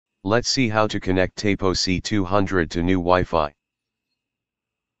Let's see how to connect tapo c200 to new Wi-Fi.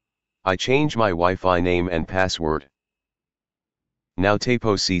 I change my Wi-Fi name and password. Now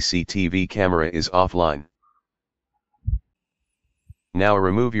tapo CCTV camera is offline. Now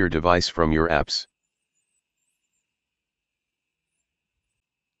remove your device from your apps.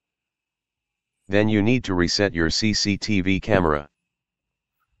 Then you need to reset your CCTV camera.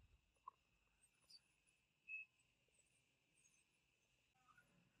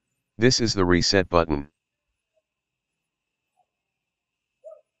 This is the reset button.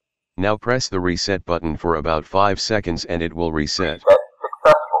 Now press the reset button for about 5 seconds and it will reset.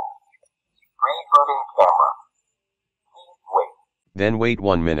 Successful. Rebooting camera. Please wait. Then wait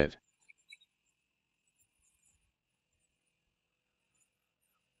 1 minute.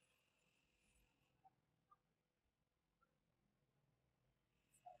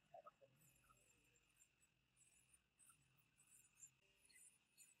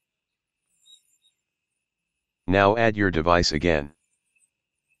 Now add your device again.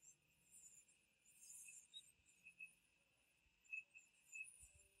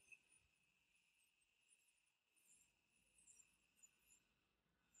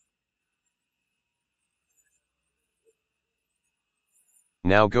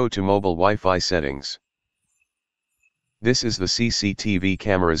 Now go to mobile Wi-Fi settings. This is the CCTV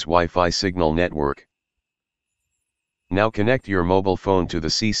camera's Wi-Fi signal network. Now connect your mobile phone to the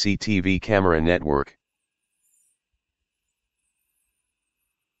CCTV camera network.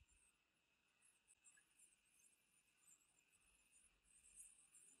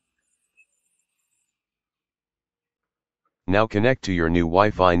 Now connect to your new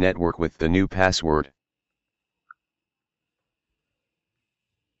Wi-Fi network with the new password.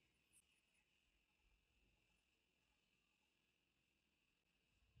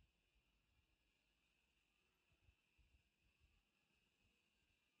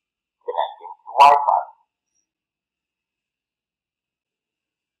 Connecting to Wi-Fi.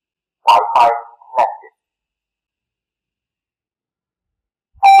 Wi-Fi connected.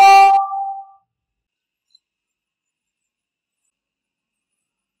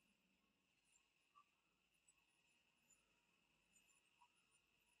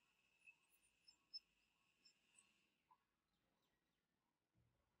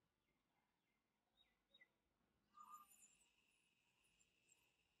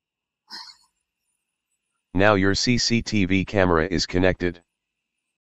 Now your CCTV camera is connected.